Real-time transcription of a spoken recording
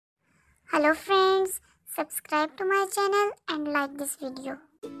Hello friends, subscribe to my channel and like this video.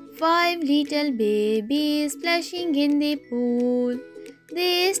 Five little babies splashing in the pool.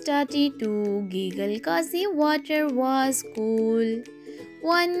 They started to giggle cause the water was cool.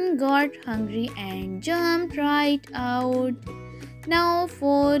 One got hungry and jumped right out. Now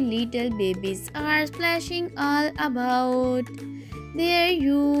four little babies are splashing all about. There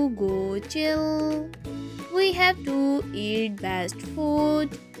you go, chill. We have to eat best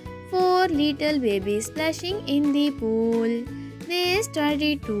food. Four little babies splashing in the pool. They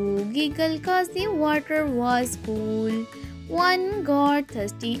started to giggle cause the water was cool. One got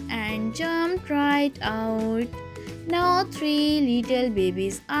thirsty and jumped right out. Now three little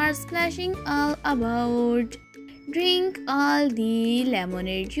babies are splashing all about. Drink all the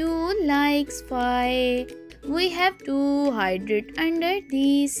lemonade you like, Spy. We have to hydrate under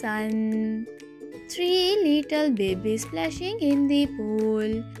the sun. Three little babies splashing in the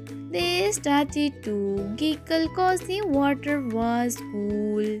pool. They started to giggle cause the water was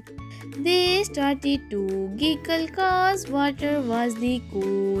cool. They started to giggle cause water was the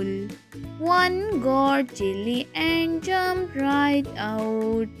cool. One got chilly and jumped right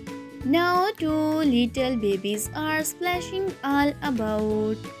out. Now two little babies are splashing all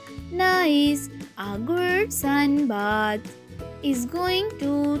about. Nice, a good sun bath is going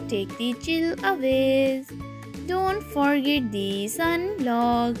to take the chill away. Don't forget the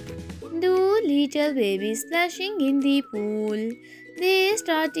sunblock. Two little babies splashing in the pool. They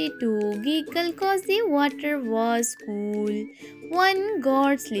started to giggle cause the water was cool. One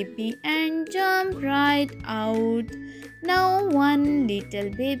got sleepy and jumped right out. Now one little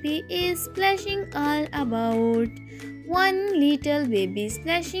baby is splashing all about. One little baby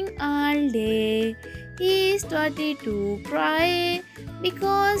splashing all day. He started to cry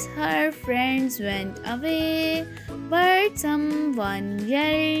because her friends went away. But someone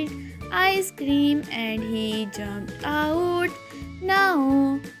yelled ice cream and he jumped out.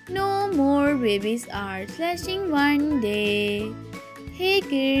 Now no more babies are splashing one day. Hey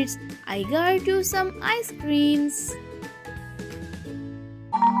kids, I got you some ice creams.